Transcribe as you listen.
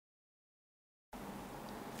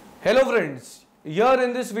Hello friends, here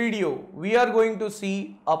in this video we are going to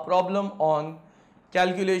see a problem on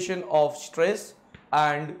calculation of stress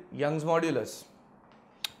and Young's modulus.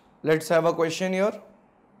 Let's have a question here.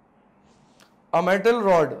 A metal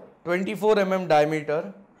rod 24 mm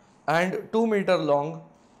diameter and 2 meter long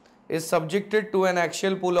is subjected to an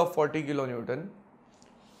axial pull of 40 kN.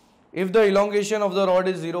 If the elongation of the rod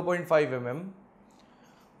is 0.5 mm,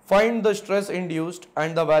 find the stress induced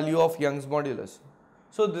and the value of Young's modulus.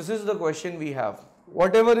 So this is the question we have.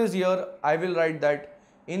 Whatever is here, I will write that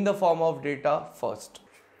in the form of data first.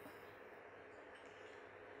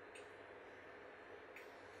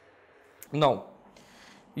 Now,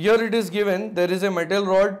 here it is given there is a metal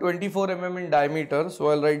rod 24 mm in diameter. So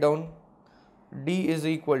I'll write down D is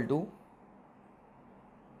equal to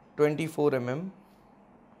 24 mm.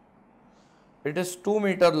 It is 2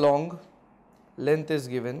 meter long. Length is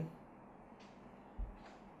given.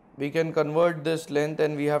 We can convert this length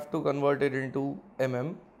and we have to convert it into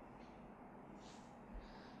mm.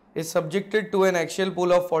 Is subjected to an axial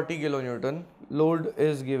pull of 40 kN. Load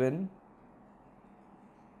is given.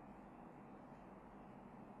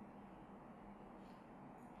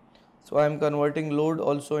 So I am converting load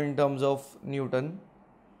also in terms of Newton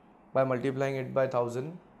by multiplying it by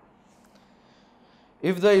 1000.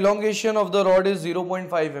 If the elongation of the rod is 0.5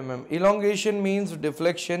 mm, elongation means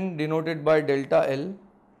deflection denoted by delta L.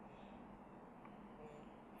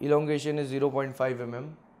 Elongation is 0.5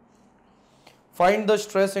 mm. Find the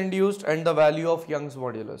stress induced and the value of Young's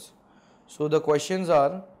modulus. So the questions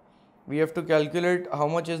are, we have to calculate how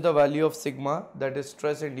much is the value of sigma, that is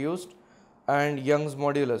stress induced, and Young's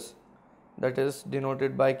modulus, that is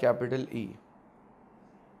denoted by capital E.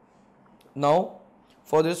 Now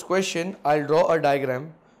for this question I'll draw a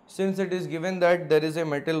diagram. Since it is given that there is a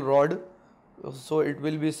metal rod, so it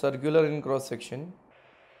will be circular in cross section.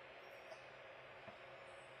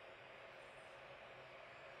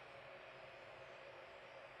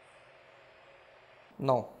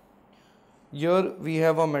 Now here we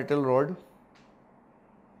have a metal rod.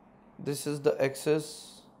 This is the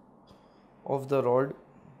axis of the rod.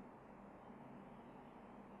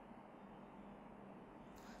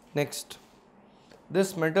 Next,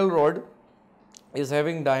 this metal rod is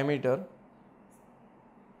having diameter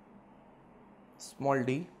small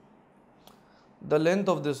d. The length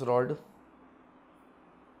of this rod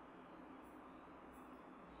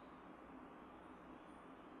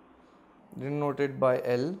denoted by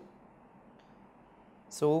L.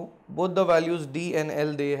 So both the values D and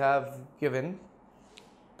L they have given.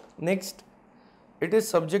 Next, it is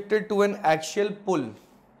subjected to an axial pull.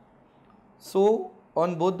 So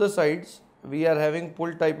on both the sides we are having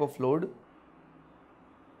pull type of load.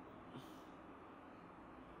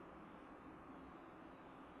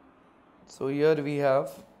 So here we have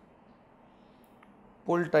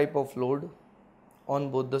pull type of load on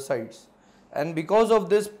both the sides, and because of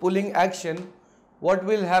this pulling action, what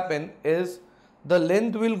will happen is the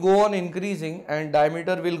length will go on increasing and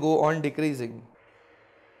diameter will go on decreasing.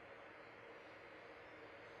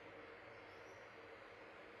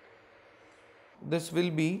 This will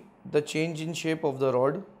be the change in shape of the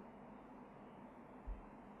rod.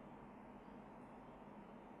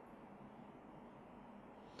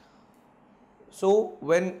 So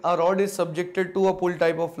when a rod is subjected to a pull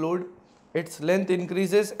type of load, its length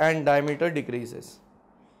increases and diameter decreases.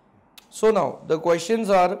 So now the questions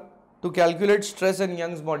are to calculate stress and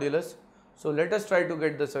Young's modulus. So let us try to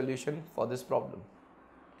get the solution for this problem.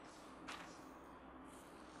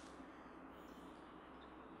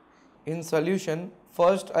 In solution,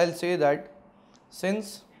 first I'll say that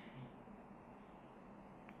since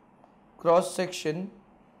cross-sectional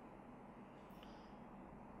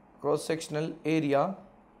area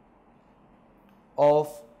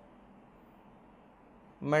of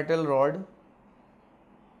metal rod,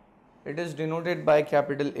 it is denoted by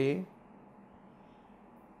capital A,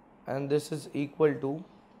 and this is equal to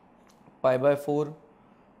pi by 4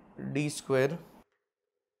 d square.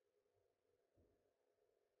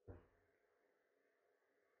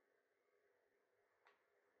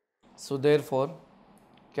 So therefore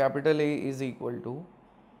capital A is equal to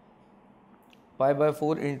pi by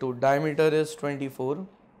 4 into diameter is 24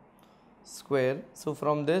 square. So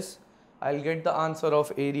from this I'll get the answer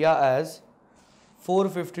of area as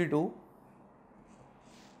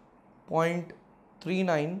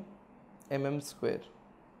 452.39 mm square.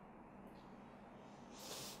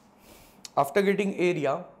 After getting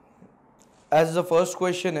area, as the first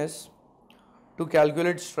question is to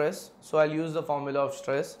calculate stress, so I'll use the formula of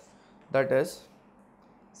stress, that is,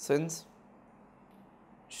 since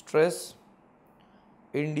stress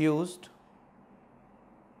induced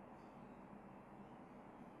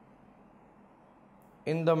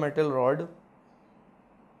in the metal rod,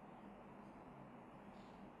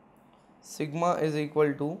 sigma is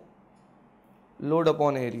equal to load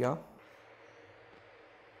upon area.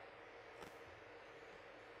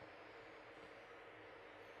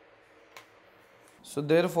 So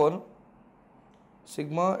therefore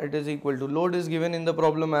sigma, it is equal to, load is given in the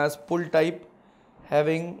problem as pull type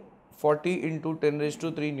having 40 into 10 raised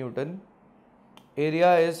to 3 Newton.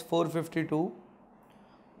 Area is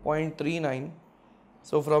 452.39.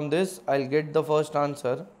 So from this I'll get the first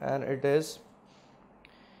answer, and it is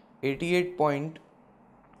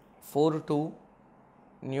 88.42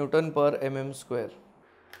 Newton per mm square.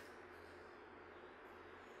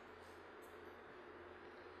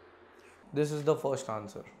 This is the first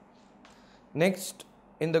answer. Next,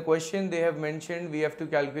 in the question they have mentioned we have to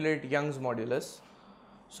calculate Young's modulus.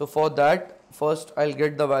 So for that, first I'll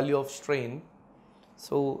get the value of strain.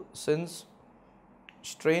 So since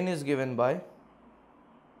strain is given by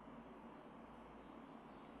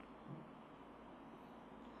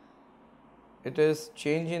it is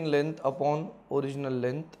change in length upon original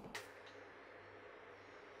length.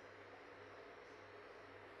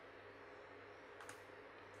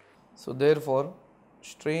 So therefore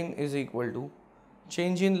strain is equal to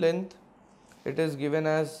change in length, it is given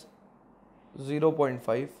as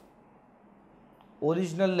 0.5,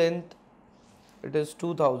 original length it is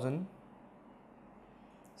 2000.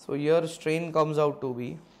 So here strain comes out to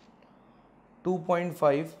be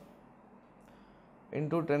 2.5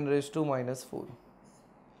 into 10 raised to minus 4,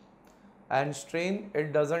 and strain,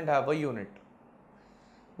 it doesn't have a unit.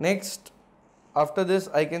 Next, after this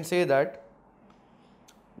I can say that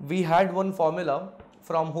we had one formula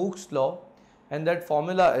from Hooke's law, and that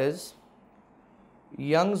formula is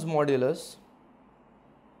Young's modulus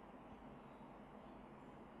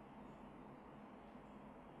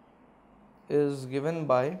is given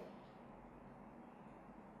by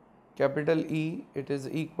capital E, it is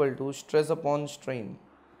equal to stress upon strain.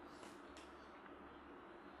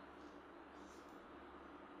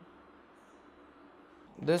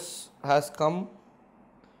 This has come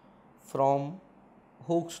from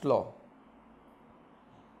Hooke's law.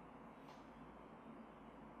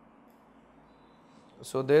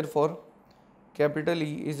 So therefore capital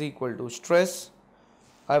E is equal to stress,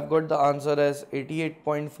 I've got the answer as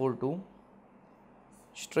 88.42,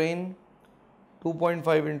 strain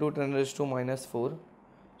 2.5 into 10 raised to minus 4.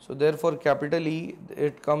 So therefore capital E,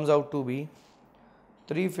 it comes out to be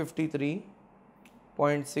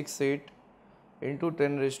 353.68 into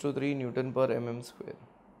 10 raised to 3 Newton per mm square.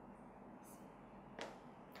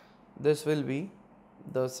 This will be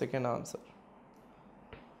the second answer.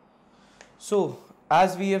 So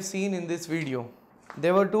as we have seen in this video,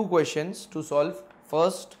 there were two questions to solve.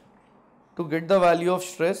 First, to get the value of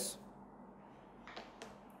stress,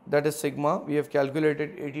 that is sigma, we have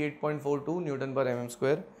calculated 88.42 Newton per mm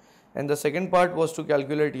square, and the second part was to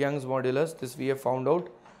calculate Young's modulus. This we have found out,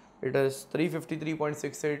 it is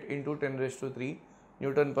 353.68 into 10 raised to 3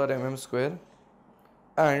 Newton per mm square,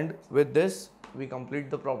 and with this we complete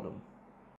the problem.